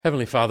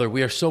Heavenly Father,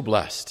 we are so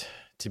blessed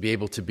to be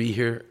able to be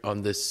here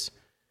on this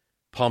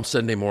Palm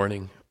Sunday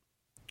morning.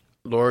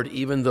 Lord,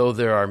 even though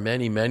there are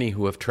many, many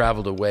who have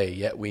traveled away,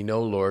 yet we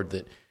know, Lord,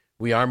 that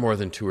we are more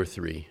than two or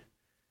three,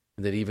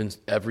 and that even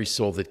every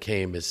soul that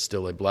came is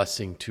still a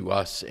blessing to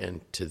us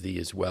and to Thee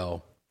as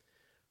well.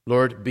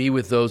 Lord, be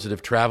with those that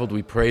have traveled.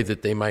 We pray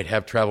that they might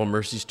have travel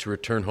mercies to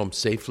return home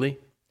safely.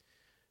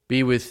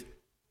 Be with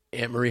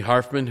Aunt Marie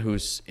Harfman,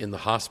 who's in the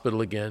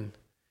hospital again.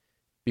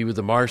 Be with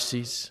the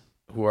Marcys,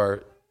 who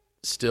are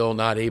still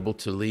not able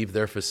to leave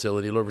their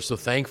facility. Lord, we're so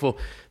thankful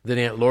that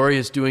Aunt Lori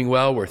is doing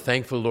well. We're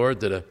thankful,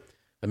 Lord, that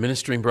a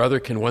ministering brother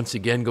can once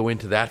again go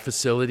into that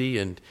facility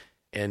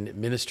and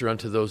minister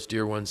unto those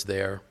dear ones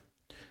there.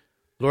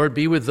 Lord,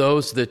 be with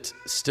those that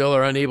still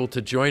are unable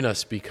to join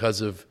us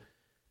because of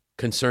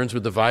concerns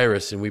with the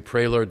virus, and we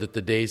pray, Lord, that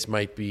the days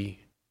might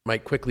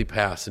quickly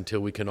pass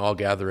until we can all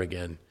gather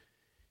again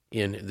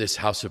in this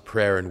house of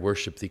prayer and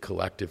worship Thee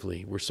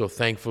collectively. We're so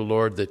thankful,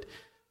 Lord, that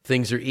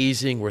things are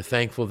easing. We're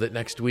thankful that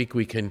next week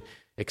we can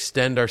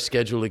extend our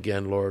schedule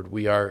again, Lord.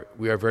 We are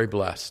very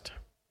blessed.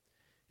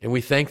 And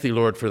we thank Thee,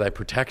 Lord, for Thy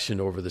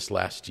protection over this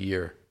last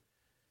year,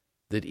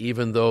 that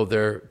even though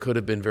there could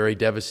have been very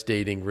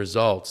devastating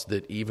results,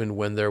 that even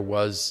when there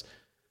was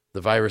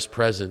the virus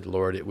present,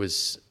 Lord, it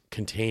was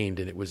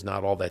contained and it was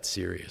not all that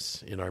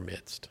serious in our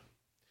midst.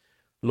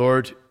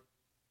 Lord,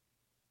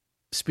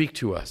 speak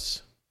to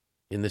us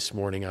in this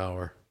morning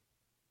hour.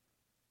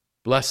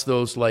 Bless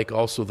those like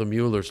also the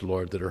Muellers,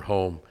 Lord, that are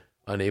home,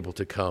 unable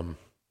to come.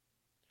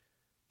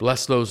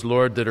 Bless those,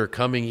 Lord, that are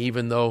coming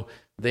even though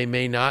they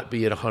may not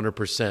be at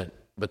 100%,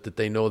 but that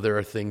they know there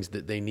are things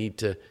that they need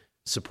to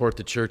support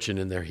the church in,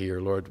 and they're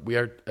here. Lord, we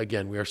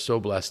are so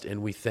blessed,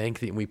 and we thank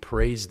Thee and we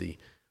praise Thee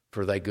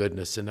for Thy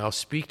goodness. And now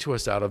speak to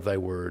us out of Thy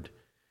word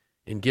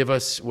and give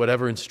us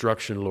whatever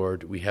instruction,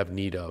 Lord, we have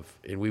need of.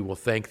 And we will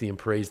thank Thee and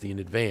praise Thee in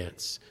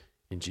advance.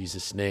 In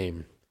Jesus'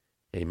 name,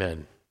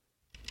 amen.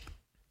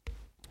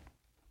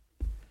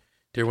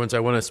 Dear ones, I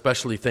want to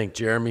especially thank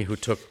Jeremy, who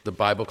took the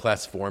Bible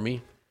class for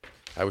me.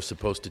 I was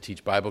supposed to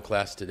teach Bible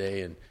class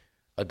today, and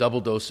a double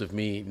dose of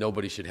me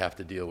nobody should have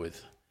to deal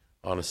with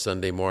on a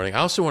Sunday morning. I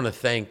also want to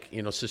thank,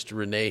 Sister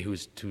Renee,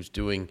 who's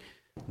doing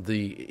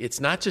it's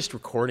not just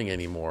recording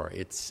anymore.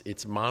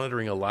 It's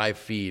monitoring a live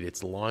feed.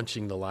 It's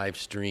launching the live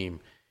stream.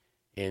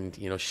 And,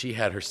 she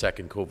had her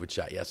second COVID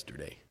shot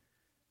yesterday.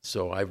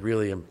 So I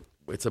really am,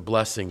 it's a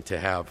blessing to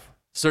have,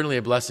 certainly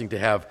a blessing to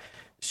have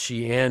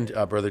she and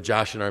Brother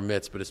Josh in our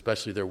midst, but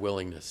especially their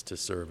willingness to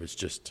serve is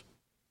just,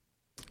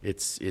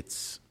 it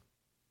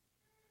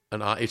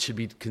should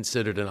be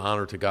considered an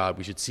honor to God.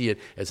 We should see it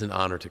as an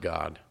honor to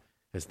God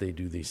as they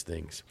do these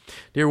things.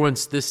 Dear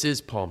ones, this is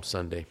Palm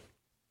Sunday,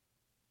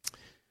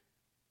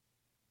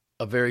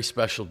 a very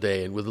special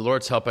day. And with the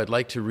Lord's help, I'd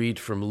like to read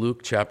from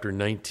Luke chapter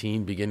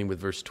 19, beginning with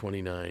verse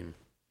 29.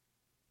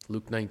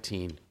 Luke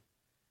 19,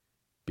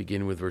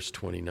 beginning with verse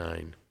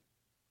 29.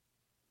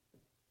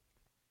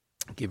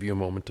 I'll give you a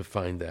moment to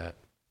find that.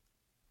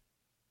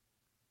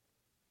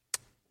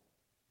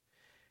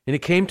 And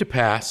it came to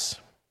pass,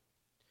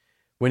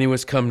 when he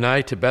was come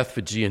nigh to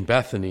Bethphage and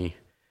Bethany,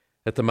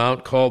 at the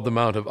mount called the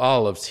Mount of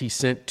Olives, he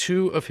sent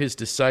two of his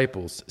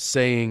disciples,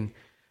 saying,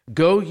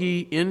 Go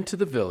ye into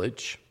the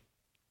village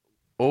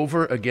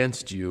over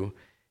against you,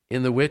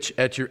 in the which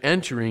at your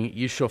entering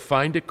ye shall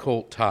find a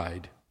colt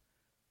tied,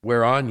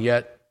 whereon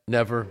yet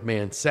never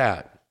man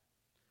sat.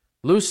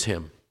 Loose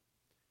him,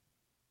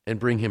 and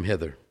bring him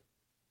hither.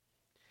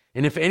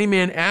 And if any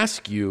man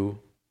ask you,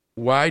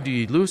 Why do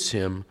ye loose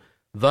him?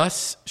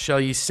 Thus shall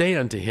ye say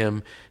unto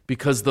him,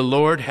 Because the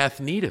Lord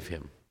hath need of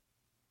him.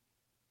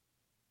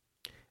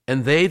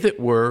 And they that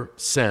were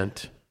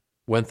sent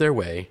went their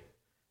way,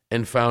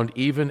 and found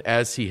even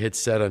as he had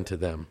said unto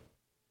them.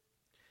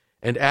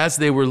 And as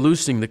they were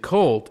loosing the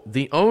colt,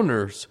 the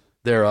owners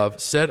thereof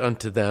said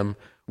unto them,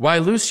 Why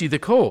loose ye the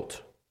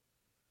colt?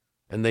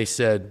 And they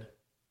said,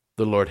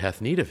 The Lord hath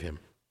need of him.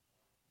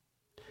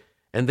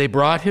 And they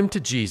brought him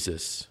to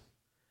Jesus,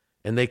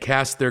 and they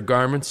cast their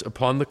garments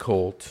upon the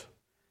colt,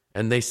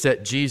 and they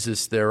set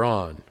Jesus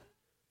thereon.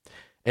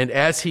 And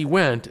as he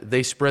went,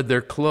 they spread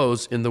their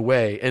clothes in the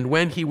way. And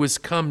when he was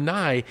come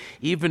nigh,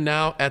 even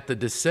now at the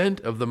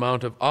descent of the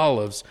Mount of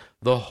Olives,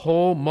 the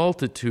whole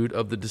multitude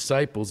of the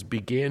disciples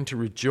began to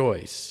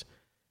rejoice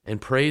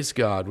and praise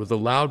God with a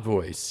loud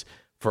voice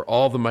for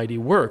all the mighty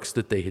works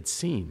that they had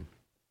seen,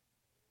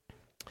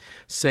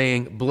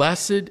 saying,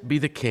 Blessed be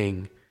the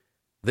King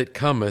that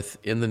cometh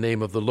in the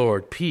name of the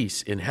Lord,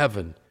 peace in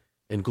heaven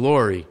and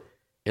glory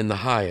in the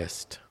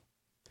highest.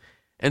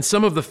 And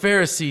some of the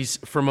Pharisees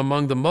from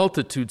among the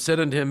multitude said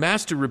unto him,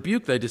 Master,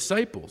 rebuke thy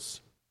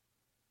disciples.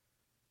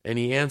 And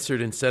he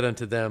answered and said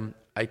unto them,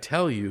 I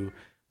tell you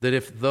that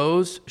if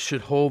those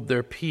should hold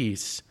their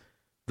peace,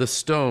 the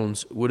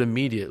stones would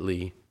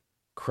immediately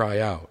cry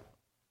out.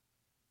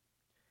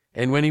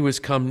 And when he was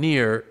come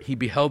near, he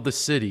beheld the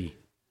city,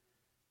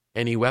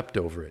 and he wept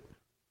over it,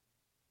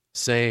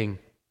 saying,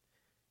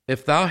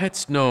 If thou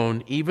hadst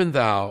known, even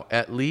thou,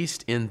 at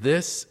least in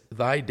this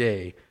thy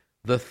day,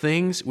 the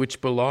things which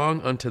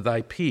belong unto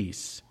thy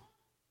peace,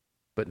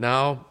 but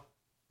now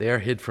they are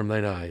hid from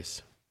thine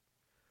eyes.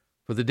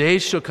 For the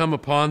days shall come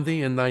upon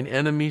thee, and thine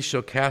enemies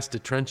shall cast a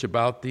trench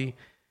about thee,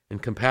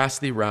 and compass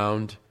thee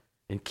round,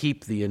 and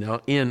keep thee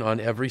in on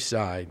every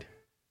side,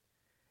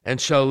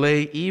 and shall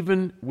lay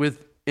even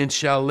with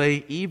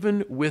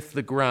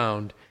the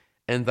ground,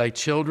 and thy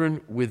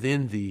children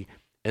within thee,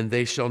 and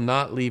they shall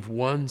not leave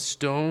one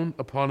stone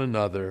upon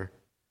another,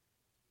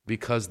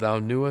 because thou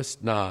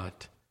knewest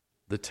not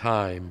the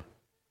time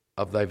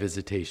of thy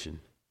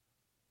visitation.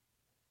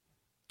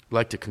 I'd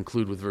like to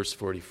conclude with verse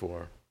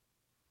 44.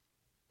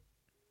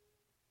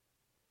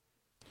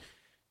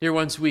 Dear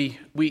ones, we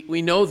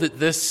know that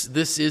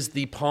this is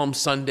the Palm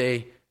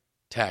Sunday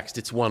text.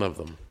 It's one of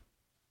them.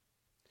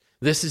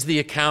 This is the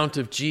account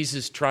of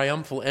Jesus'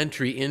 triumphal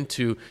entry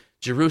into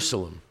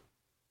Jerusalem.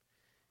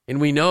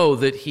 And we know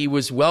that he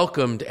was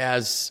welcomed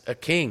as a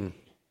king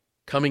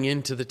coming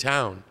into the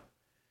town.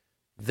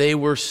 They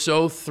were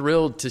so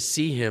thrilled to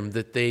see him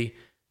that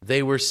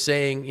they were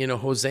saying,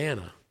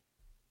 Hosanna.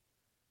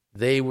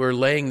 They were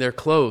laying their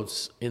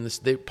clothes in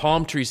the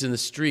palm trees in the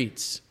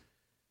streets.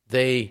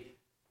 He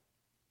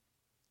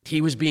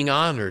was being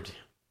honored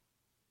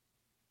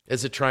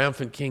as a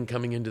triumphant king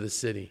coming into the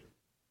city.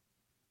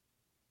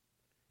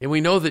 And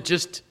we know that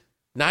just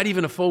not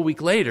even a full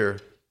week later,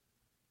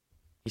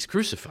 he's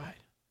crucified.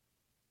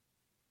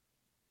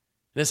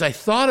 And as I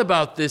thought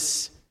about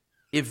this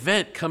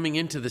event coming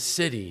into the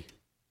city,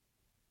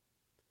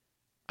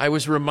 I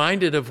was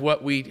reminded of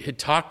what we had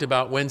talked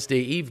about Wednesday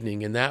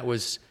evening, and that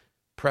was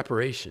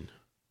preparation.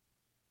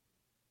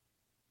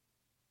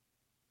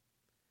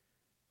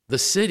 The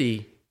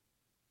city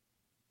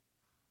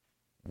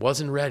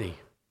wasn't ready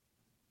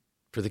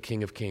for the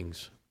King of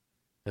Kings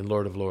and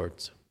Lord of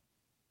Lords.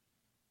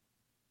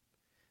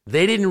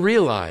 They didn't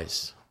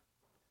realize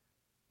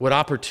what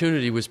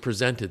opportunity was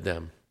presented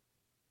them.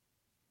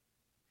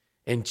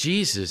 And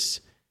Jesus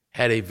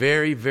had a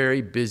very,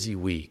 very busy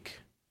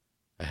week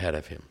ahead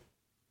of him.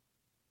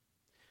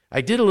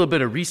 I did a little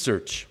bit of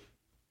research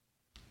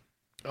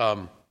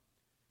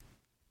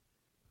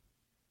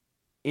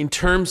in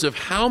terms of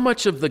how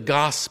much of the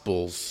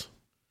Gospels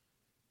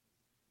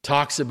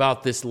talks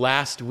about this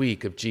last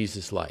week of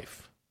Jesus'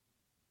 life.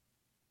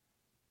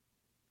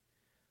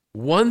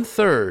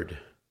 1/3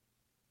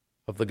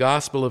 of the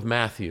Gospel of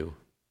Matthew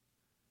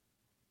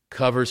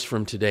covers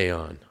from today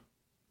on.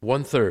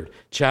 1/3,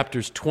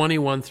 chapters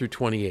 21 through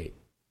 28.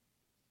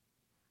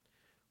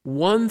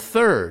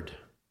 1/3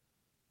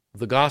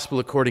 of the Gospel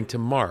according to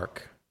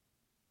Mark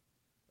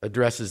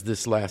addresses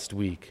this last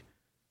week,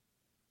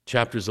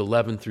 chapters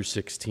 11 through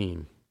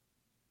 16.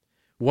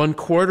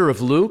 1/4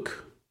 of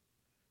Luke,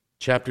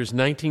 chapters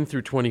 19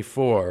 through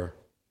 24,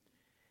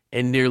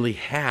 and nearly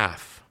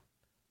half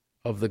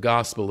of the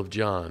Gospel of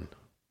John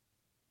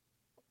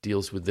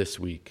deals with this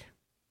week.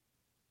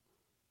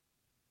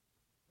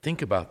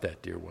 Think about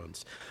that, dear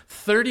ones.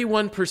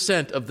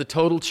 31% of the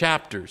total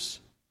chapters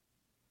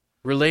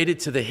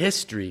related to the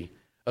history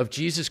of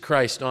Jesus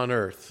Christ on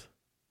earth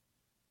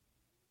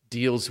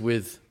deals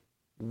with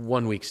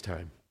 1 week's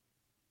time.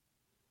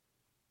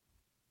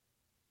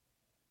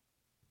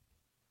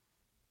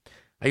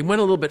 I went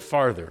a little bit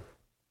farther,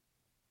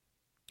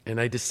 and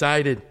I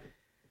decided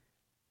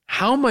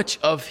how much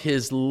of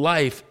his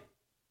life,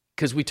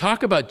 because we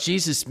talk about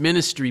Jesus'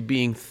 ministry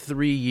being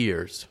 3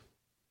 years.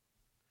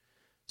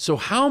 So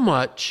how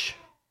much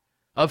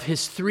of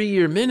his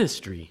 3-year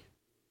ministry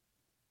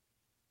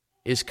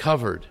is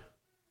covered?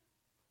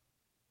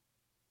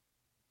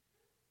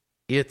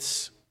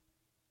 It's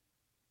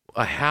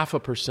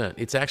 0.5%.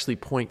 It's actually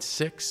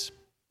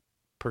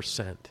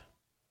 0.6%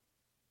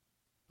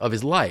 of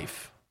his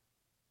life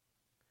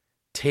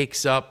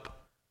takes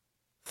up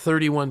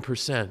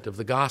 31% of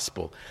the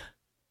gospel.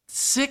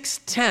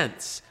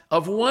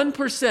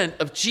 0.6%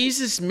 of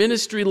Jesus'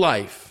 ministry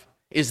life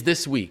is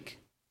this week.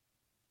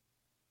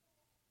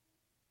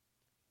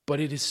 But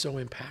it is so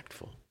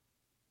impactful.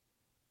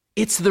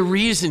 It's the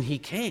reason he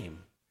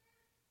came.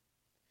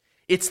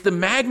 It's the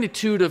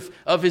magnitude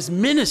of his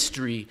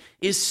ministry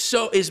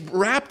is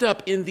wrapped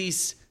up in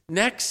these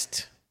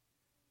next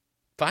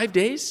 5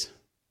 days.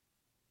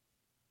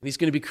 And he's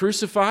going to be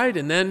crucified,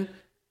 and then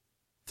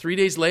 3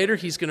 days later,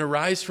 he's going to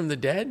rise from the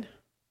dead.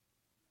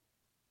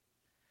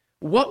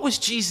 What was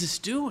Jesus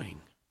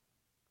doing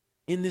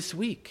in this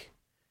week?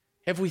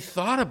 Have we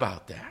thought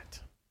about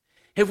that?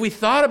 Have we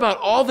thought about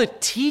all the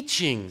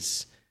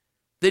teachings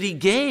that he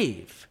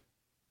gave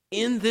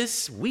in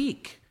this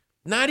week?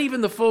 Not even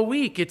the full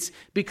week. It's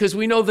because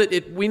we know that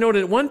at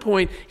one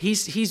point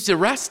he's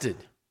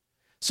arrested.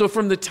 So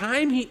from the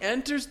time he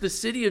enters the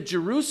city of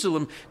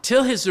Jerusalem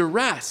till his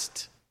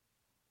arrest,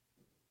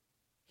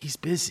 he's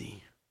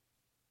busy.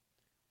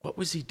 What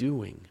was he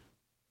doing?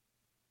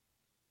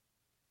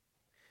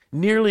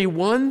 Nearly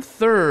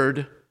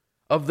 1/3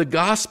 of the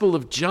Gospel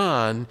of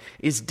John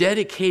is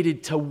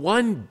dedicated to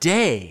one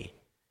day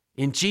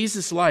in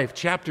Jesus' life.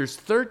 Chapters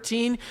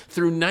 13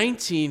 through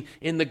 19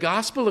 in the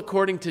Gospel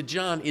according to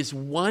John is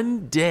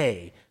one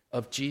day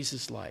of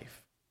Jesus'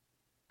 life.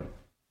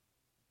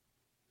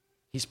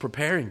 He's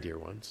preparing, dear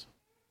ones.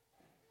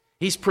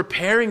 He's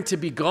preparing to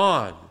be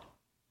gone.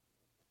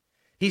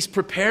 He's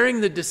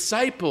preparing the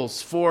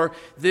disciples for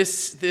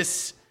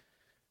this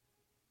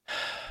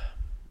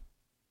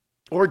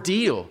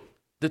ordeal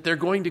that they're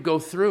going to go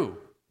through.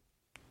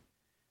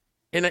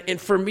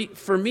 And for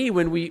me,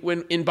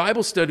 when in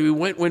Bible study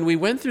when we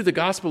went through the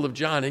Gospel of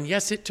John, and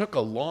yes, it took a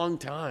long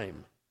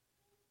time,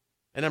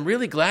 and I'm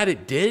really glad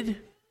it did,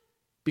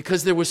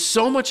 because there was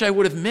so much I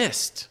would have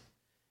missed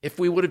if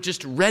we would have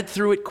just read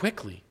through it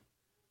quickly.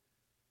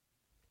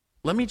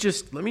 Let me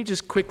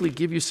just quickly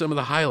give you some of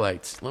the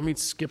highlights. Let me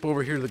skip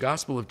over here to the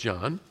Gospel of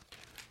John.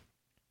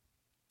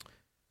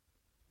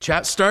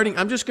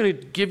 I'm just going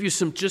to give you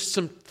some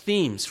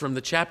themes from the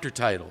chapter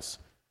titles.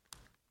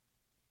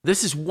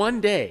 This is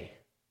one day.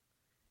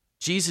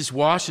 Jesus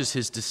washes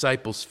his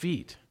disciples'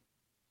 feet.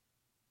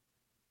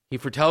 He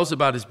foretells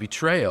about his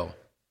betrayal.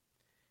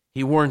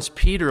 He warns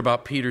Peter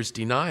about Peter's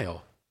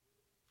denial.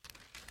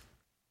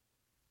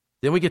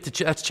 Then we get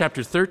to, that's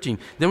chapter 13.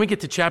 Then we get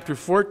to chapter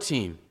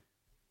 14.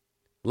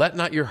 Let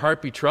not your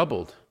heart be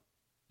troubled.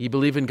 Ye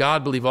believe in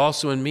God, believe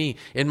also in me.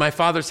 In my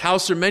Father's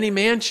house are many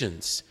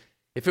mansions.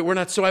 If it were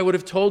not so, I would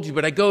have told you,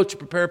 but I go to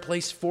prepare a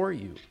place for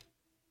you.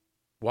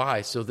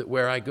 Why? So that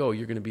where I go,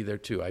 you're going to be there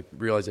too. I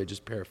realize I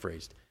just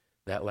paraphrased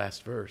that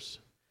last verse.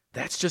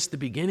 That's just the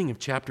beginning of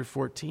chapter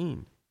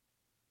 14.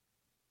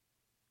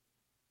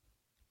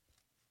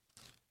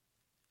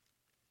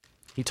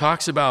 He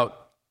talks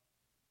about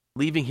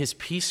leaving his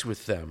peace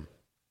with them.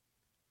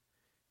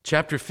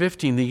 Chapter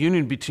 15, the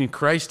union between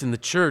Christ and the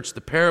church,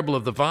 the parable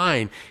of the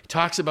vine. He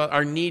talks about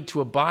our need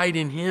to abide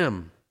in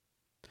him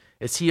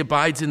as he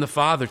abides in the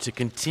Father, to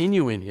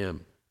continue in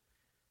him.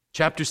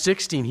 Chapter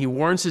 16, he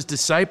warns his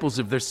disciples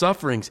of their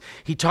sufferings.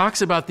 He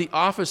talks about the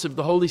office of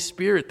the Holy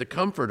Spirit, the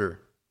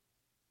Comforter.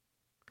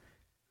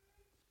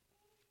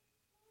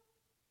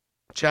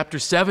 Chapter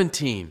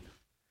 17,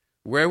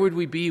 where would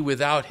we be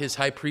without his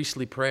high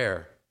priestly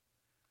prayer,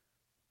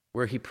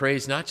 where he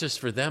prays not just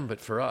for them, but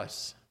for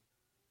us.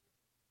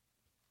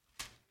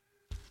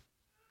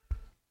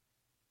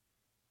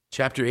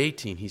 Chapter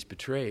 18, he's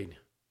betrayed.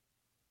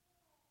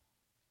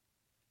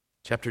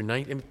 Chapter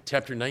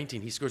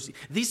 19, he scores.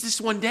 This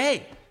one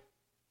day.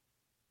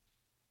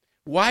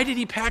 Why did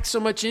he pack so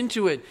much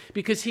into it?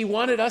 Because he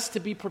wanted us to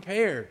be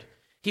prepared.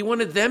 He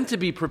wanted them to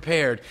be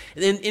prepared.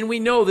 And we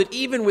know that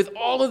even with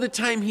all of the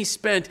time he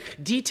spent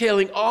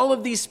detailing all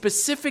of these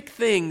specific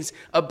things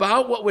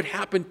about what would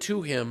happen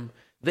to him,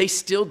 they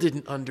still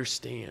didn't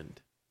understand.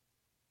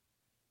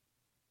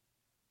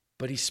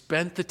 But he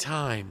spent the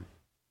time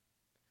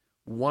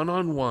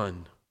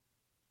one-on-one,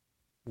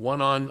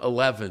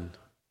 1-on-11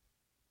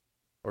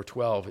 or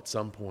 12 at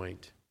some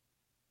point,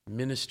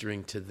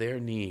 ministering to their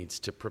needs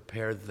to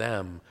prepare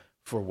them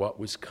for what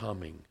was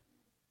coming.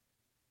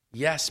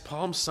 Yes,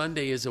 Palm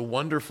Sunday is a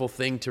wonderful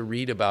thing to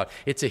read about.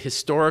 It's a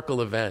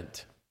historical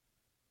event.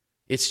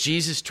 It's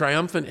Jesus'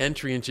 triumphant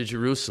entry into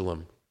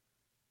Jerusalem.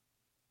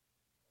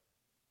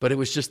 But it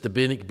was just the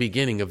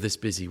beginning of this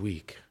busy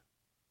week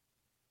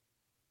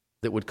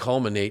that would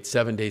culminate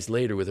 7 days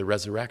later with a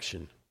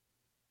resurrection.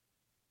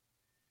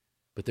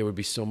 But there would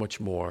be so much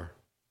more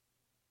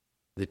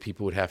that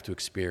people would have to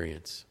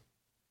experience,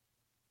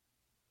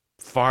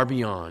 far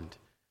beyond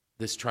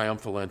this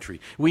triumphal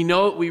entry. We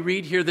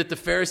read here that the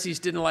Pharisees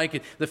didn't like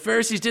it. The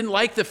Pharisees didn't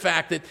like the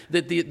fact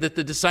that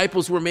the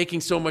disciples were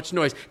making so much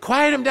noise.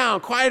 Quiet them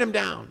down, quiet them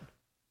down.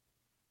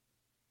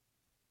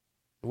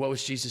 What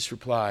was Jesus'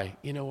 reply?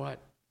 You know what?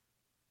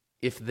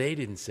 If they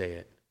didn't say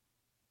it,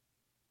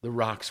 the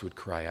rocks would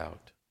cry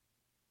out.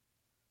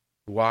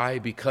 Why?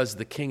 Because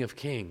the King of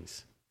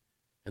Kings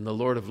and the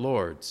Lord of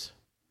Lords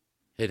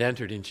had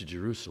entered into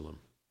Jerusalem.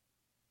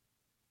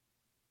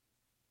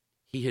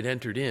 He had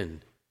entered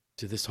in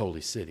to this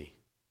holy city.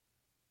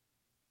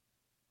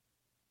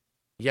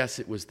 Yes,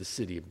 it was the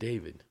city of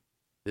David.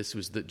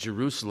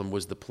 Jerusalem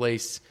was the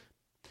place,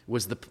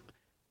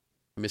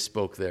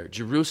 misspoke there.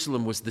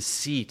 Jerusalem was the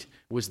seat,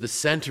 was the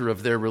center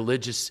of their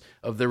religious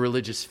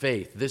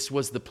faith. This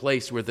was the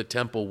place where the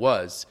temple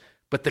was.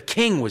 But the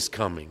king was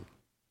coming.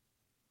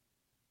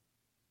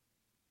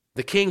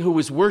 The king who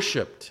was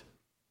worshipped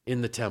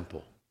in the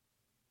temple.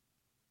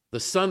 The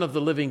Son of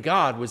the living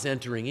God was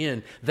entering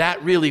in.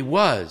 That really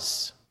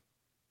was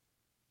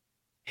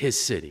his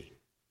city.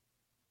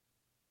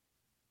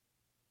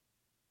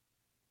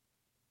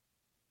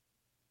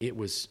 It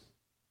was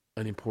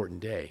an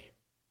important day,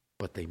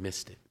 but they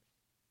missed it.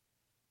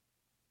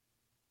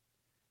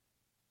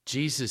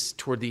 Jesus,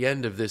 toward the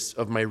end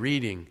of my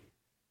reading,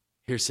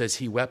 here says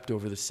he wept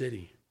over the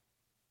city.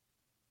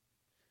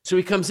 So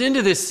he comes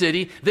into this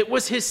city that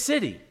was his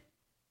city.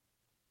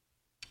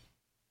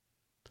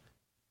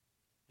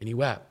 And he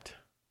wept.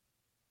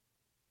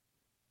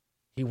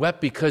 He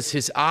wept because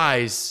his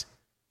eyes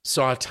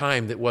saw a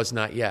time that was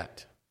not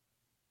yet,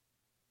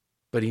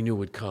 but he knew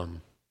would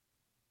come.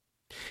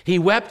 He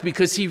wept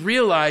because he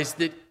realized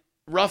that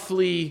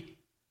roughly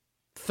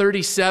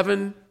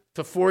 37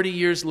 to 40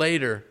 years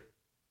later,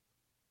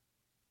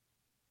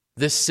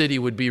 this city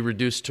would be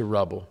reduced to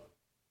rubble.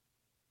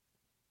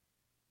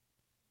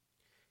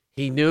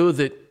 He knew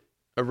that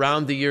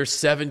around the year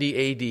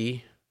 70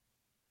 AD,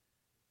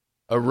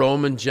 a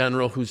Roman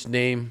general whose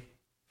name,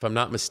 if I'm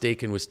not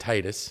mistaken, was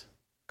Titus,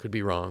 could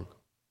be wrong,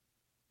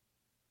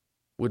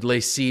 would lay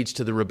siege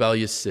to the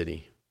rebellious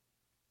city,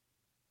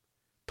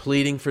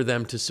 pleading for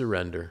them to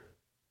surrender,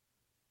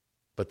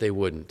 but they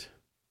wouldn't.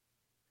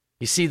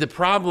 You see, the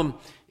problem,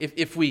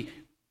 if we,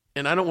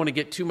 and I don't want to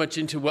get too much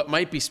into what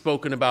might be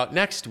spoken about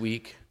next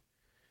week,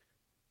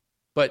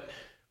 but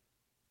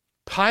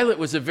Pilate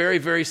was a very,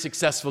 very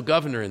successful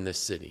governor in this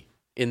city,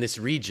 in this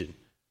region.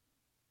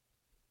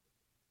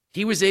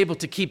 He was able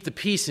to keep the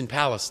peace in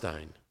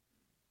Palestine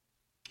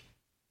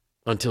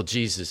until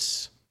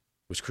Jesus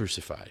was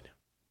crucified.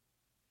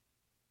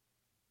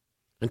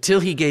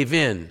 Until he gave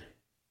in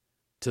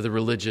to the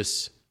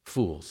religious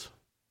fools.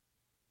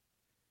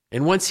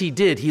 And once he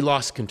did, he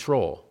lost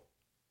control.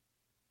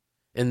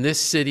 And this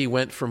city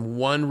went from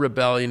one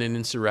rebellion and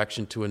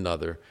insurrection to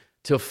another,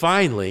 till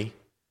finally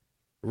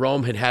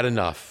Rome had had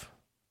enough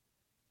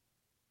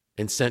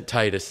and sent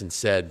Titus and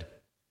said,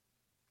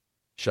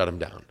 shut him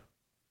down.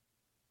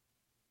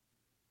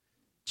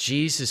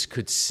 Jesus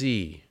could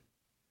see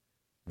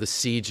the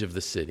siege of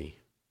the city.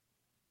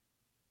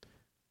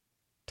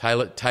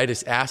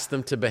 Titus asked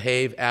them to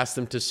behave, asked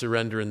them to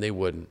surrender, and they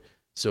wouldn't.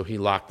 So he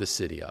locked the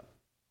city up.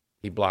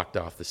 He blocked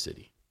off the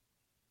city.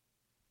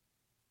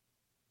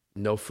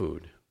 No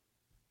food.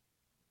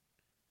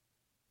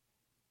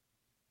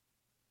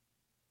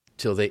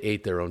 Till they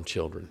ate their own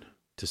children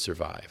to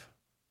survive.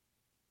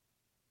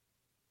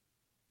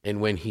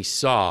 And when he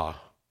saw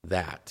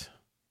that,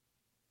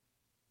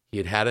 he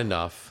had had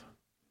enough,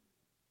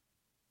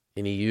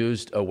 and he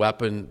used a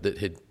weapon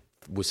that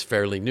was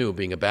fairly new,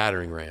 being a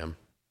battering ram.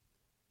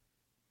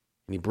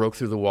 And he broke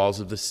through the walls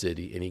of the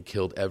city, and he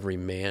killed every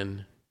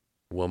man,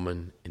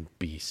 woman, and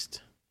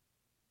beast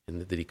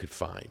that he could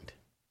find,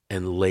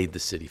 and laid the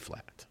city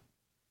flat.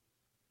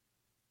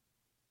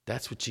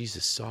 That's what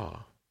Jesus saw.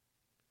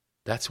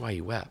 That's why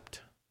he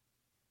wept.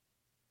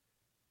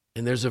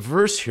 And there's a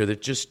verse here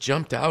that just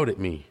jumped out at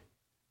me.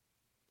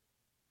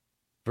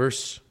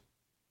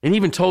 And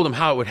even told him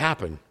how it would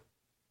happen.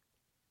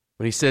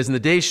 When he says, "And the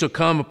day shall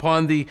come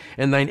upon thee,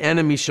 and thine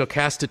enemies shall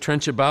cast a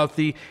trench about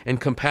thee, and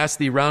compass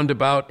thee round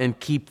about, and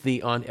keep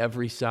thee on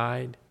every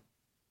side.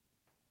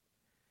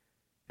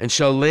 And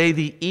shall lay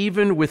thee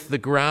even with the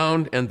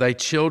ground, and thy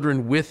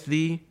children with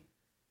thee,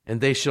 and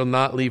they shall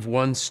not leave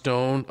one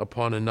stone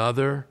upon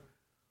another.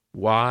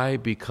 Why?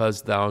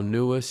 Because thou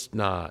knewest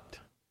not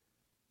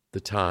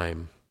the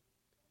time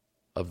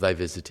of thy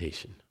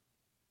visitation."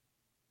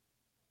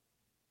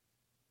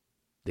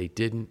 They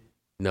didn't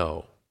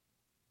know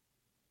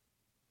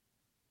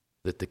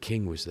that the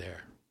king was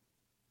there.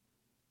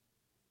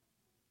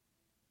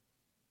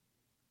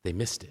 They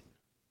missed it.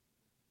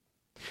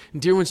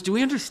 And dear ones, do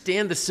we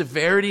understand the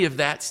severity of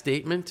that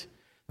statement?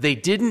 They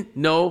didn't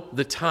know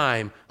the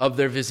time of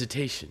their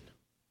visitation.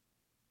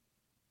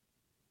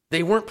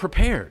 They weren't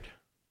prepared.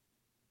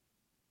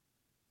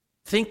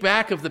 Think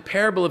back of the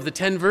parable of the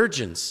 10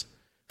 virgins.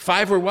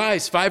 5 were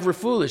wise, 5 were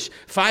foolish.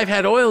 5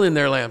 had oil in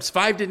their lamps,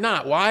 5 did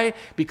not. Why?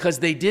 Because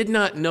they did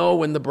not know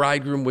when the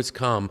bridegroom was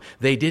come.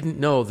 They didn't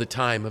know the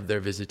time of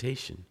their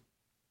visitation.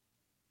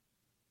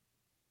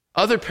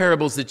 Other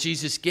parables that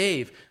Jesus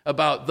gave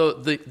about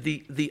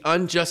the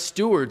unjust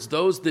stewards,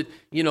 those that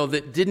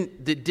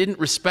didn't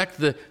respect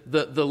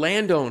the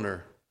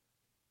landowner.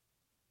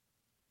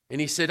 And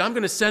he said, "I'm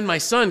going to send my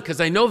son because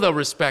I know they'll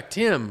respect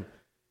him."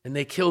 And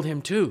they killed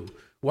him too.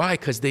 Why?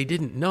 Because they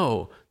didn't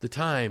know the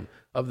time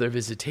of their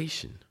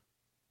visitation.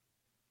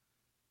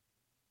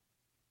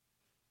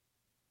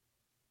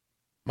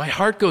 My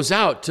heart goes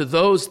out to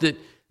those that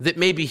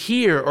may be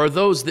here or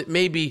those that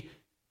may be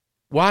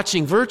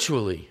watching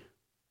virtually.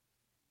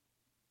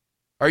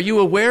 Are you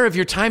aware of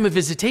your time of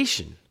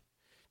visitation?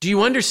 Do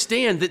you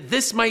understand that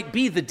this might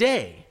be the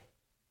day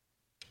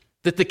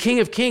that the King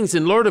of Kings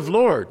and Lord of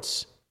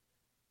Lords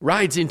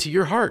rides into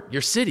your heart,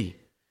 your city?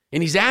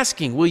 And he's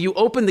asking, will you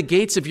open the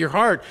gates of your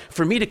heart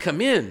for me to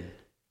come in?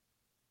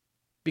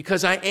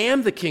 Because I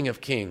am the King of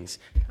Kings.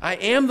 I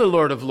am the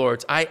Lord of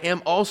Lords. I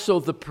am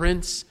also the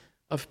Prince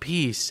of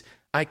Peace.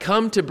 I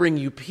come to bring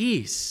you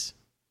peace.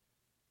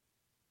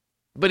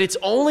 But it's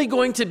only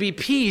going to be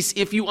peace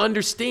if you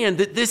understand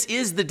that this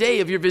is the day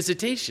of your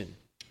visitation.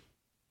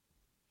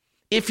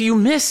 If you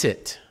miss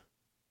it,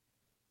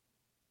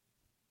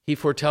 he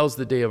foretells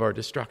the day of our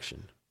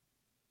destruction.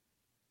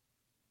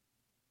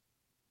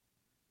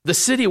 The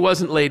city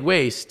wasn't laid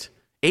waste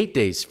 8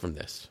 days from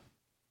this.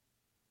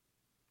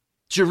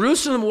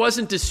 Jerusalem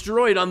wasn't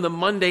destroyed on the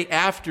Monday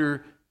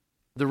after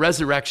the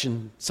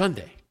resurrection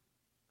Sunday.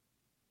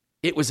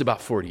 It was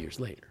about 40 years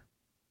later.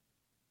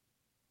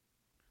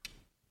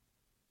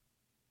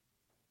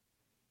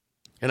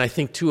 And I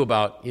think too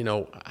about,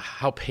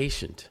 how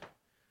patient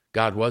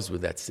God was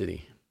with that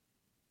city.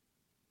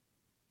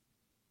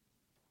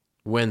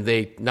 When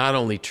they not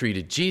only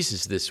treated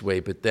Jesus this way,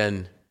 but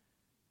then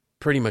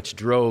pretty much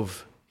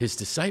drove his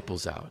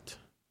disciples out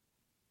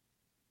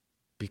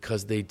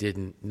because they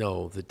didn't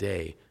know the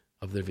day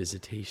of their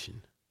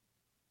visitation.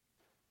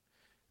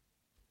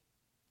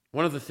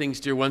 One of the things,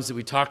 dear ones, that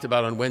we talked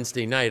about on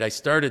Wednesday night, I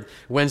started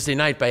Wednesday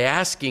night by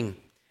asking,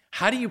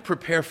 how do you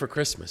prepare for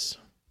Christmas?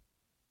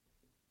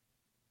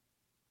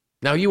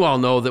 Now, you all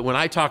know that when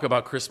I talk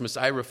about Christmas,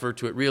 I refer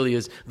to it really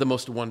as the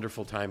most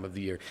wonderful time of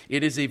the year.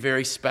 It is a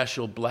very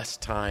special,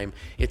 blessed time.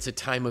 It's a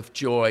time of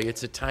joy.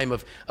 It's a time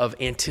of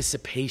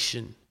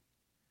anticipation.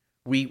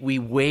 We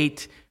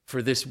wait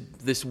for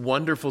this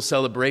wonderful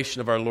celebration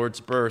of our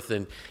Lord's birth,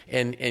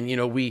 and you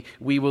know, we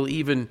will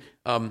even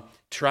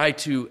try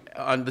to,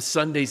 on the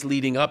Sundays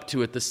leading up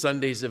to it, the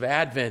Sundays of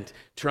Advent,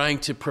 trying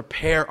to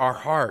prepare our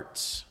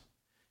hearts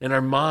and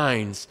our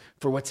minds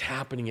for what's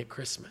happening at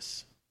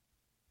Christmas.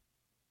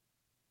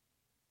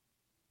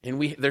 And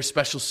there's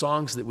special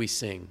songs that we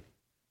sing.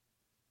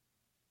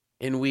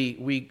 And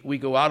we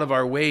go out of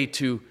our way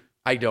to,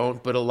 I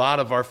don't, but a lot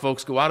of our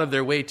folks go out of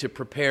their way to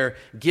prepare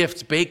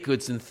gifts, baked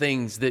goods, and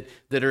things that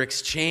are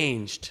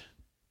exchanged.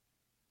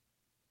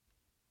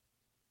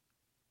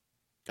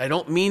 I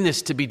don't mean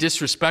this to be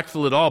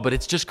disrespectful at all, but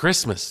it's just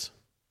Christmas.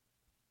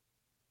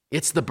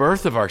 It's the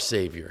birth of our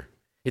Savior.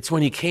 It's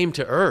when he came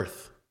to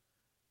earth.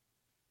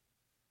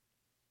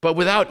 But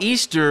without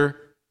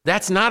Easter,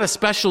 that's not a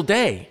special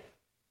day.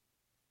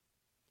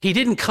 He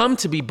didn't come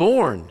to be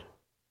born.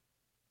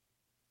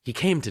 He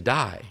came to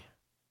die.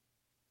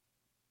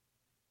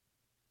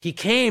 He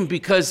came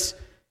because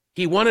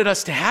he wanted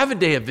us to have a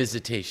day of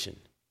visitation.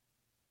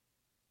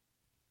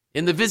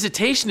 And the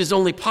visitation is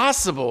only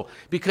possible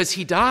because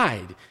he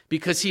died,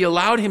 because he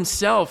allowed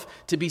himself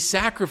to be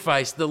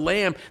sacrificed, the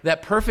lamb,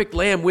 that perfect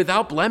lamb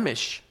without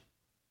blemish,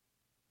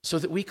 so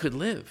that we could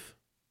live.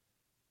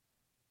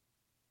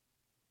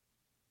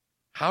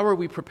 How are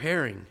we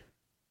preparing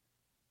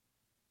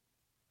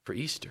for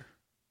Easter?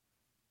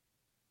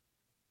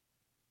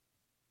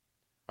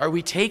 Are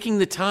we taking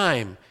the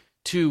time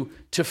to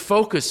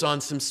focus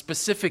on some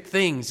specific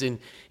things? And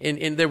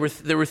there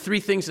were three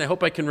things, and I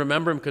hope I can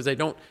remember them because I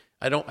don't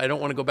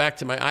want to go back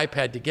to my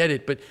iPad to get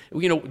it. But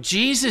you know,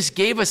 Jesus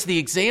gave us the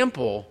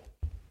example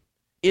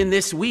in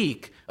this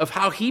week of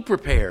how he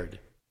prepared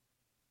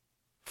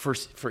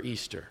for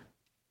Easter.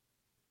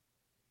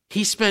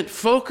 He spent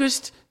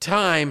focused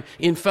time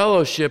in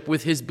fellowship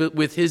with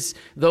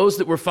those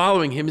that were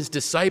following him, his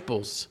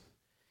disciples,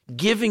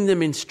 giving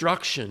them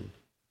instruction,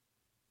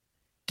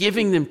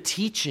 giving them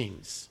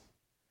teachings,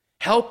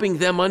 helping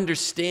them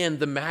understand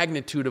the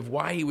magnitude of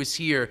why he was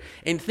here.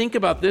 And think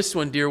about this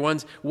one, dear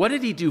ones. What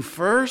did he do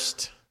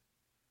first?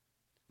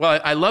 Well,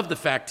 I love the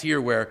fact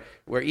here where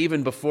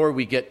even before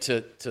we get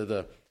to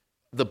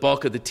the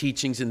bulk of the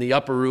teachings in the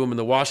upper room and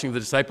the washing of the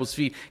disciples'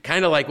 feet,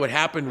 kind of like what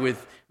happened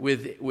with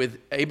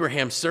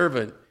Abraham's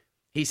servant,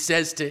 he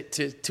says to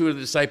two of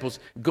the disciples,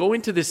 go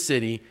into this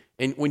city,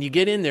 and when you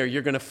get in there,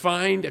 you're going to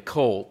find a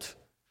colt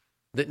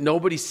that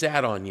nobody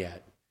sat on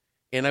yet.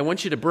 And I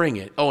want you to bring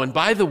it. Oh, and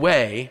by the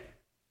way,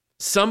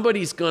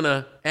 somebody's going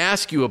to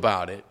ask you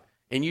about it,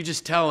 and you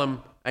just tell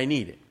them, I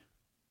need it.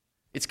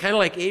 It's kind of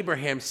like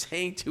Abraham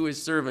saying to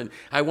his servant,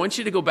 I want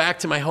you to go back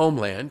to my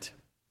homeland,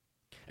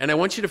 and I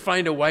want you to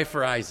find a wife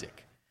for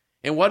Isaac.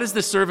 And what does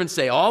the servant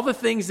say? All the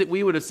things that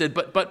we would have said,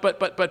 but,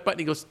 and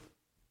he goes,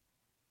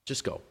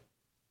 just go.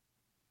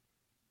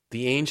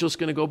 The angel's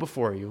going to go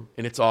before you,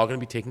 and it's all going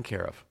to be taken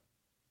care of.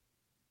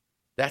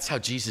 That's how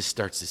Jesus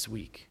starts this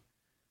week.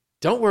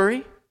 Don't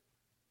worry.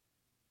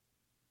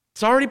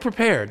 It's already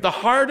prepared. The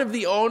heart of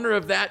the owner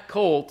of that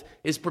colt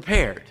is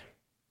prepared.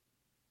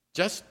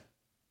 Just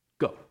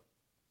go.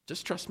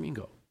 Just trust me and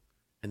go.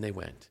 And they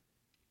went.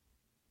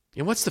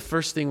 And what's the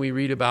first thing we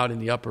read about in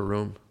the upper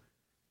room?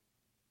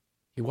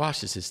 He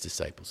washes his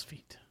disciples'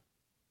 feet.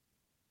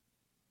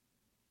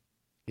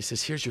 He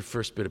says, here's your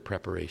first bit of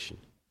preparation.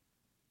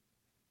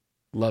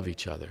 Love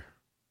each other.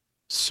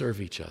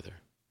 Serve each other.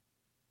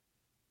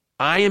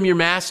 I am your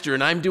master,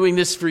 and I'm doing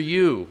this for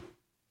you.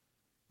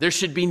 There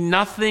should be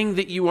nothing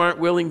that you aren't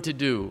willing to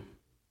do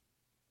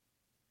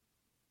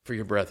for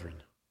your brethren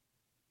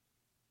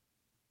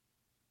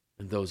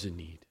and those in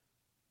need.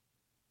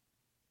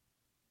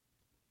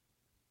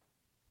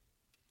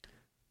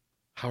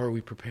 How are we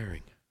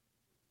preparing?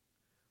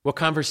 What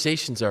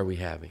conversations are we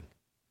having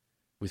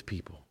with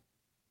people?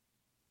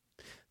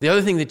 The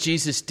other thing that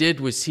Jesus did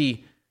was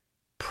he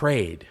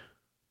prayed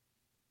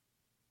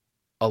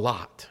a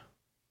lot.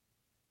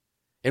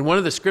 And one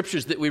of the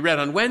scriptures that we read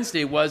on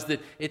Wednesday was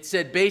that it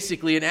said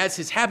basically, and as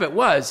his habit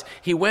was,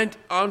 he went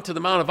onto the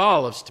Mount of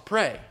Olives to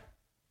pray.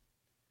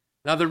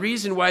 Now the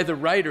reason why the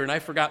writer, and I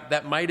forgot,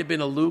 that might have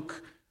been a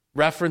Luke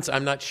reference,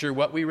 I'm not sure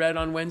what we read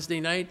on Wednesday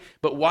night,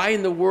 but why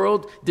in the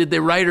world did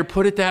the writer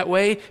put it that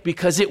way?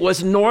 Because it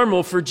was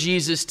normal for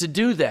Jesus to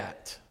do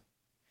that.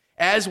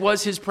 As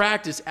was his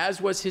practice,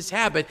 as was his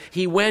habit,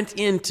 he went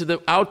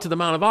out to the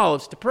Mount of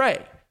Olives to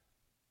pray.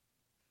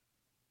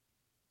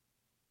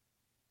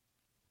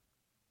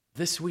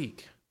 This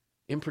week,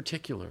 in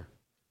particular,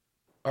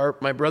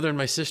 my brother and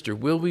my sister,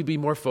 will we be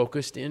more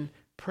focused in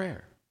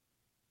prayer?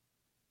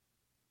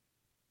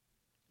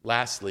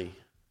 Lastly,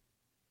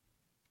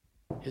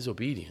 his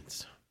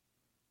obedience.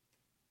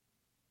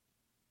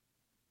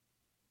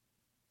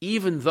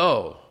 Even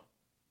though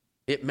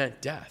it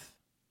meant death.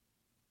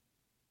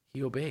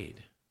 he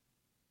obeyed.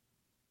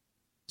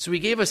 So he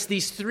gave us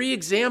these three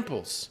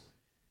examples.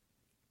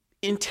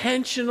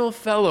 Intentional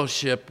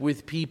fellowship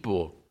with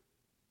people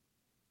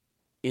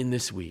in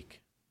this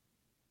week.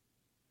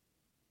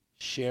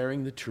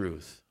 Sharing the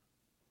truth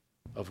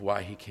of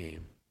why he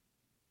came.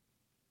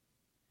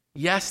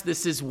 Yes,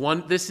 this is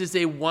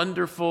a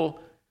wonderful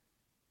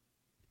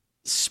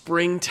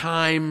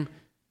springtime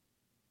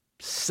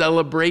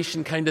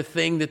celebration kind of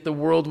thing that the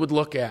world would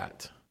look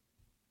at.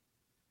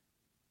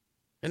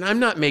 And I'm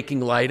not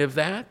making light of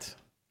that.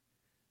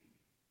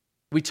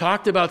 We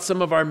talked about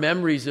some of our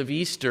memories of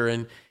Easter,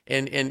 and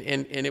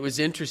it was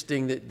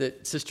interesting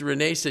that Sister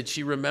Renee said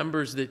she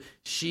remembers that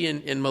she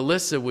and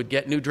Melissa would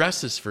get new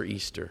dresses for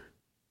Easter.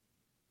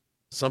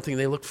 Something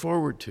they look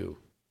forward to.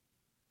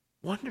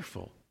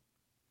 Wonderful.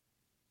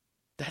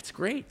 That's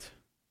great.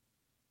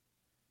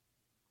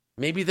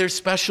 Maybe there's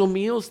special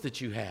meals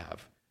that you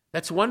have.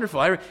 That's wonderful.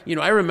 I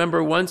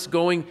remember once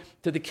going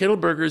to the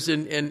Kittlebergers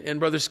and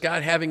Brother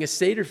Scott having a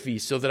Seder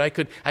feast so that I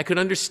could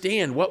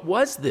understand what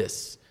was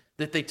this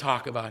that they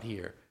talk about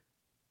here.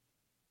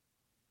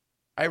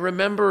 I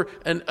remember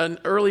an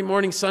early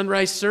morning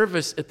sunrise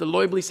service at the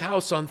Loibley's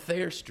house on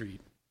Thayer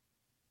Street.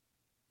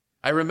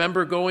 I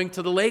remember going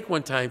to the lake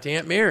one time to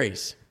Aunt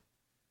Mary's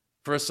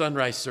for a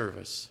sunrise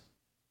service.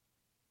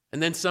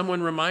 And then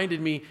someone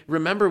reminded me,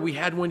 remember we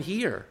had one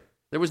here.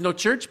 There was no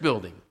church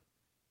building.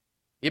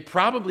 It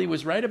probably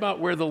was right about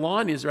where the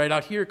lawn is right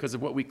out here because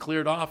of what we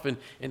cleared off and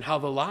how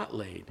the lot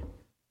laid.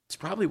 It's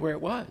probably where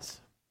it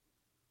was.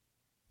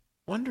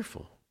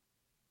 Wonderful.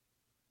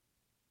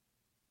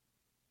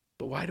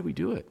 But why do we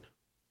do it?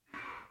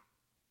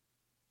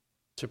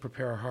 To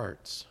prepare our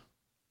hearts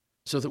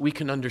so that we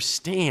can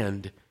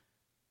understand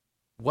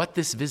what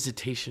this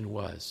visitation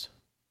was.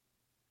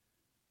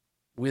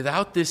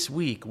 Without this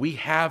week, we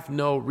have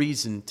no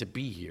reason to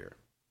be here.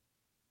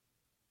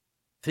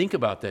 Think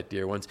about that,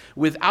 dear ones.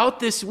 Without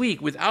this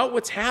week, without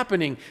what's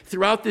happening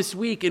throughout this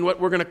week and what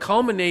we're going to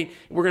culminate,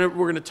 we're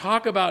going to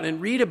talk about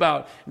and read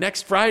about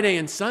next Friday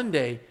and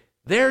Sunday,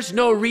 there's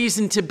no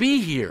reason to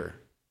be here.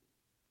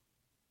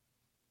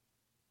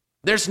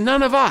 There's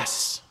none of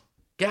us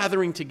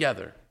gathering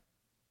together.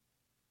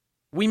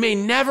 We may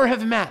never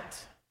have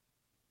met.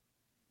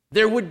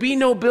 There would be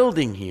no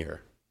building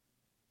here.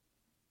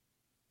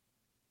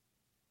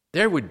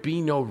 There would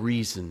be no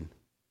reason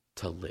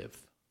to live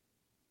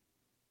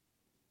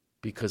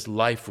because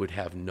life would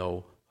have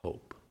no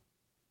hope.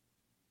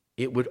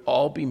 It would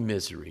all be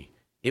misery.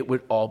 It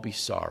would all be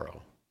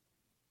sorrow.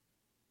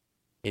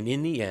 And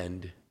in the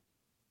end,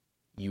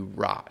 you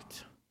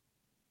rot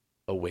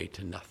away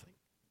to nothing.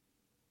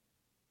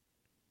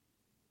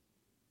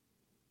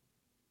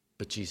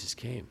 But Jesus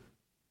came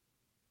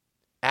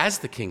as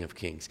the King of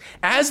Kings,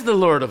 as the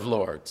Lord of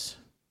Lords,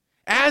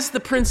 as the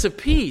Prince of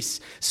Peace,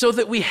 so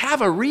that we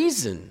have a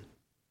reason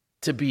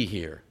to be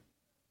here.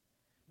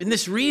 And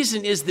this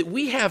reason is that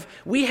we have,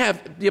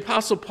 the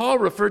Apostle Paul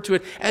referred to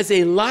it as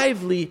a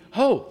lively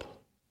hope.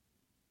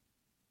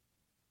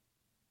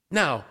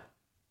 Now,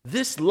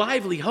 this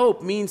lively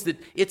hope means that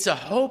it's a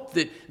hope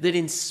that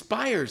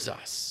inspires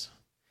us.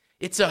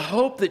 It's a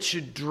hope that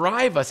should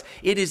drive us.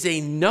 It is a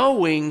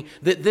knowing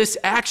that this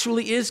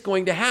actually is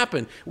going to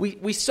happen.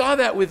 We saw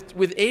that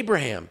with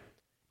Abraham.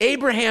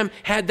 Abraham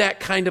had that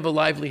kind of a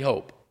lively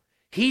hope.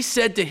 He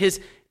said to his,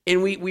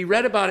 and we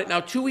read about it now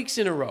 2 weeks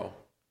in a row.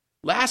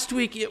 Last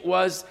week it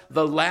was,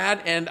 the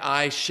lad and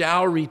I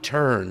shall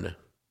return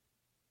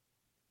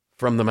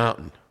from the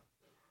mountain.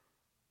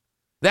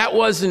 That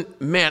wasn't,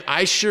 man,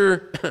 I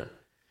sure,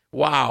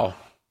 wow.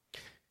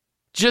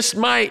 Just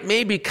might,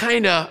 maybe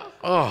kind of,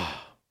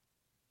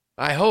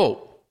 I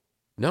hope.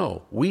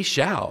 No, we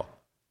shall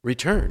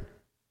return.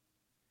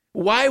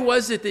 Why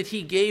was it that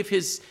he gave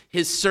his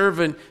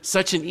servant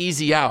such an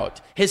easy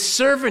out? His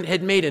servant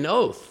had made an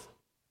oath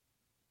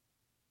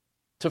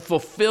to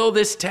fulfill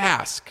this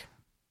task.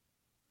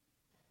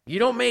 You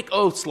don't make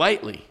oaths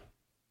lightly.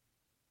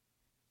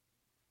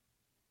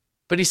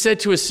 But he said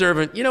to his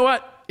servant, you know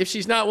what? If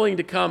she's not willing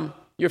to come,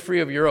 you're free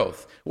of your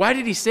oath. Why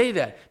did he say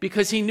that?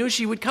 Because he knew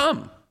she would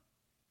come.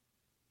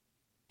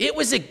 It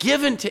was a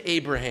given to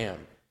Abraham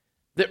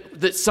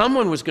that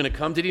someone was going to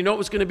come. Did he know it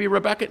was going to be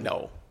Rebekah?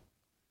 No.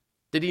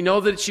 Did he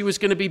know that she was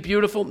going to be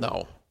beautiful?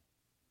 No.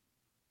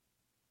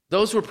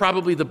 Those were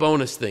probably the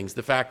bonus things,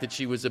 the fact that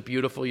she was a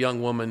beautiful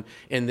young woman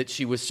and that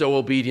she was so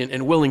obedient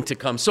and willing to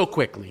come so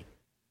quickly.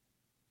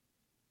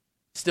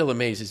 Still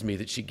amazes me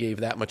that she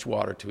gave that much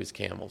water to his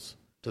camels,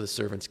 to the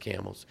servants'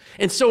 camels.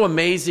 And so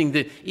amazing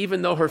that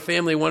even though her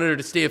family wanted her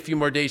to stay a few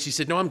more days, she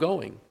said, no, I'm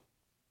going.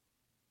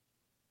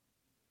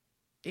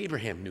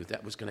 Abraham knew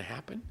that was going to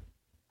happen.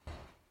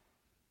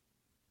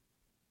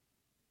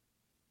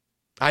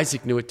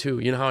 Isaac knew it too.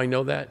 You know how I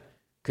know that?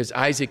 Because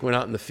Isaac went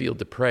out in the field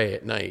to pray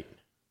at night.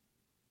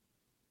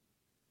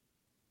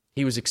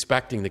 He was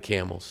expecting the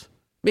camels.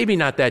 Maybe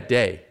not that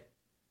day,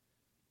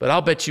 but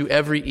I'll bet you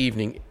every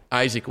evening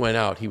Isaac went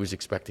out, he was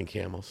expecting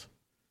camels.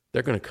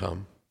 They're going to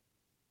come.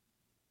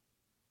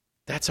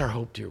 That's our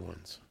hope, dear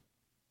ones.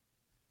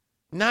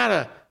 Not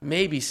a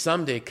maybe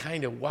someday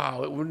kind of, wow,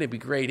 wouldn't it be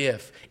great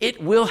if.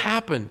 It will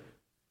happen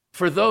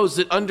for those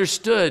that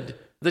understood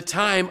the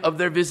time of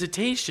their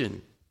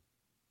visitation.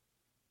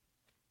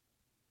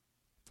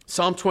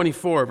 Psalm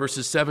 24,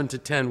 verses 7 to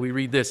 10, we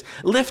read this.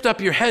 Lift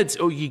up your heads,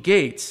 O ye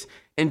gates,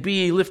 and be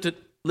ye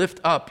lift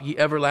up, ye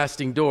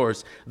everlasting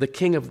doors. The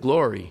King of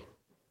glory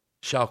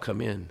shall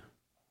come in.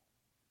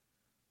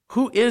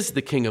 Who is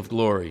the King of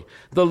glory?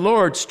 The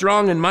Lord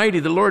strong and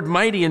mighty, the Lord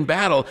mighty in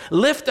battle.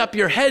 Lift up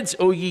your heads,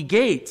 O ye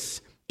gates,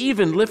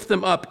 even lift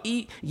them up,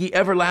 ye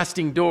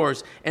everlasting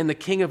doors, and the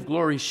King of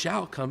glory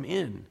shall come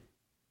in.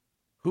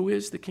 Who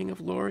is the King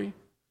of glory?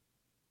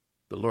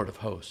 The Lord of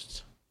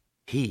hosts.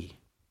 He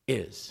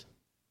is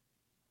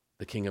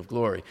the King of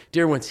glory.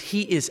 Dear ones,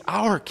 he is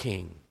our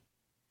King.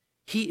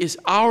 He is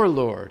our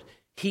Lord.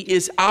 He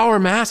is our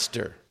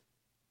Master.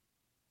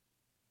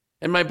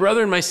 And my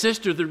brother and my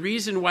sister, the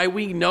reason why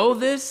we know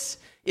this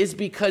is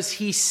because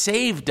he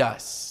saved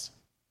us.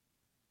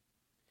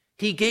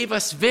 He gave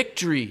us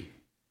victory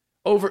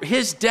over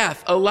his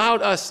death,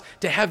 allowed us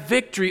to have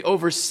victory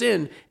over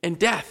sin and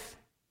death.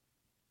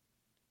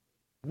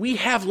 We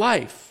have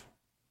life.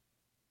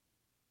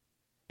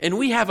 And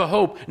we have a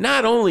hope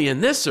not only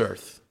in this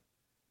earth,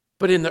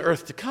 but in the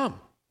earth to come,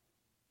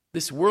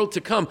 this world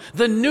to come,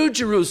 the new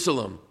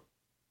Jerusalem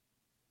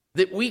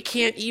that we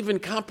can't even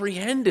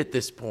comprehend at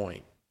this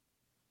point.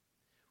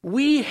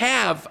 We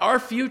have our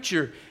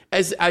future,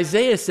 as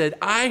Isaiah said,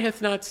 eye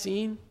hath not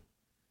seen,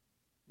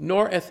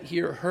 nor hath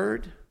ear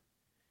heard,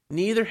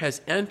 neither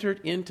has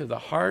entered into the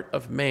heart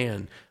of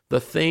man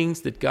the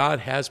things that God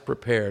has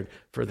prepared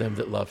for them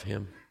that love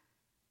him.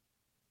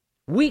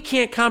 We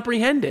can't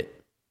comprehend it.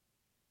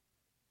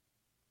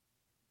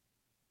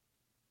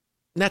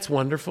 And that's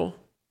wonderful.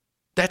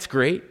 That's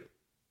great.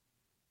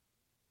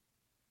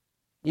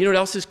 You know what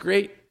else is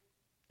great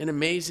and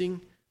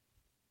amazing?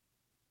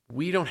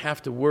 We don't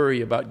have to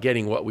worry about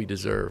getting what we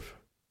deserve.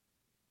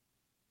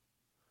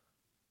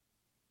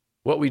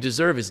 What we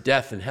deserve is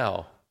death and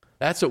hell.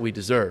 That's what we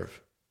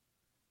deserve.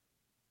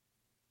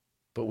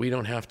 But we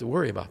don't have to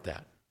worry about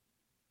that.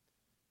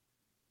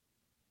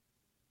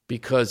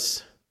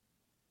 Because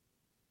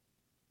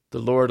the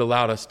Lord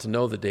allowed us to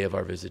know the day of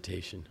our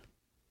visitation.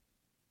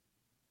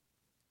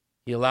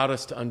 He allowed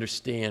us to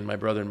understand, my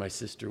brother and my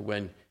sister,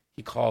 when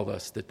he called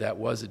us, that that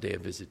was a day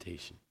of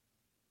visitation.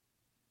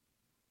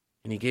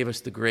 And he gave us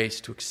the grace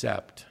to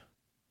accept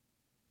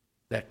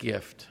that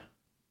gift,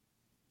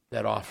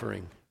 that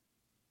offering.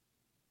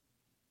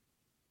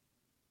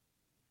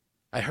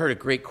 I heard a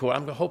great quote.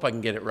 I hope I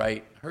can get it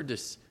right. I heard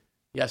this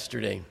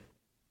yesterday.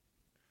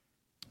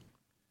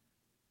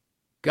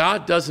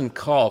 God doesn't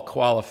call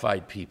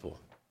qualified people.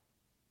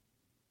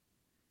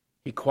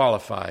 He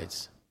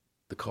qualifies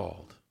the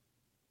called.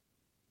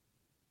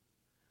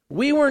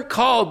 We weren't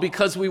called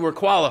because we were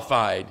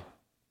qualified.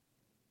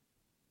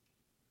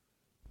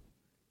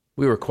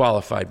 We were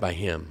qualified by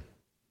him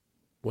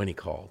when he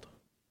called.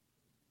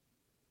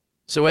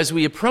 So as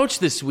we approach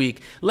this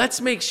week, let's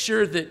make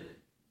sure that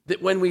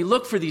when we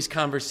look for these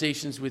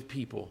conversations with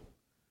people,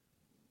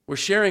 we're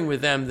sharing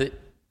with them that,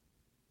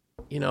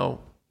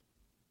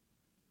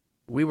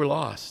 we were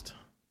lost.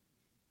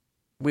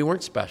 We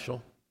weren't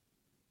special.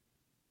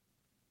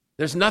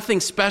 There's nothing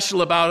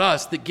special about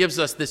us that gives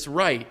us this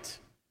right.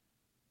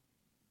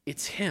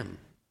 It's him.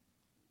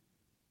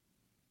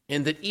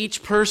 And that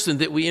each person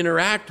that we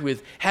interact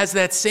with has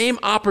that same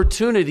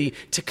opportunity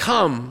to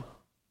come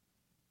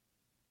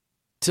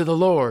to the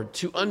Lord,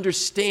 to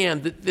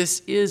understand that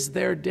this is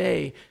their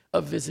day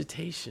of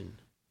visitation,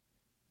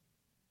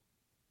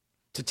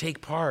 to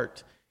take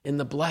part in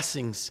the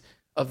blessings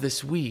of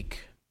this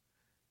week,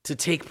 to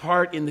take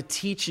part in the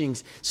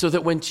teachings, so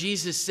that when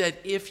Jesus said,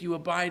 if you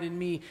abide in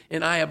me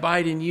and I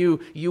abide in you,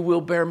 you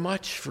will bear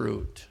much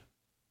fruit.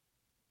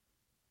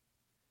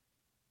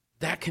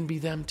 That can be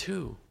them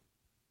too.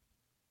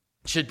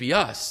 It should be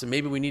us. And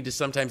maybe we need to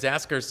sometimes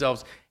ask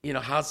ourselves,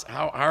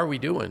 how are we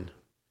doing?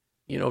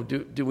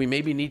 Do we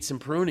maybe need some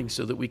pruning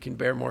so that we can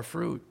bear more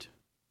fruit?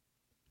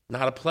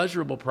 Not a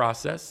pleasurable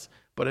process,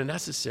 but a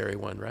necessary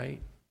one,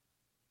 right?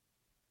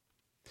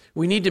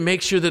 We need to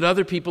make sure that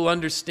other people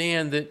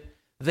understand that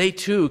they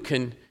too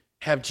can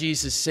have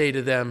Jesus say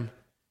to them,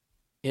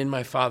 in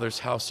my Father's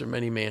house are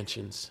many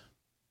mansions.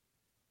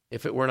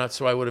 If it were not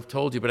so, I would have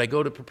told you, but I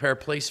go to prepare a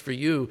place for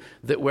you,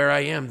 that where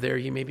I am, there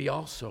ye may be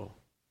also.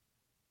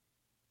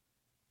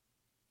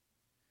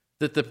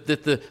 That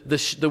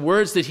the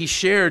words that he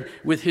shared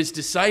with his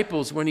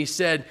disciples when he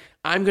said,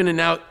 I'm going to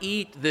now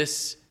eat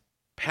this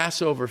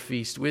Passover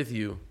feast with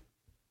you,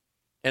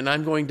 and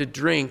I'm going to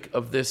drink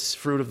of this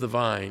fruit of the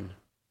vine,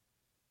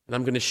 and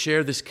I'm going to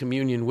share this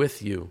communion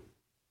with you,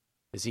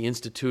 as he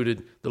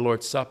instituted the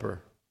Lord's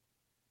Supper.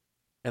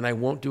 And I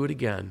won't do it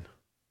again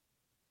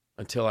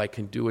until I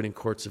can do it in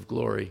courts of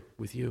glory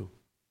with you.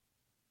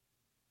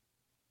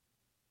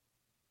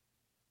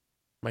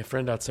 My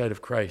friend outside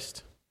of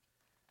Christ,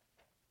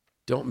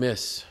 don't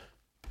miss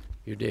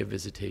your day of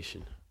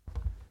visitation.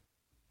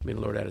 May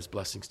the Lord add his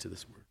blessings to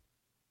this word.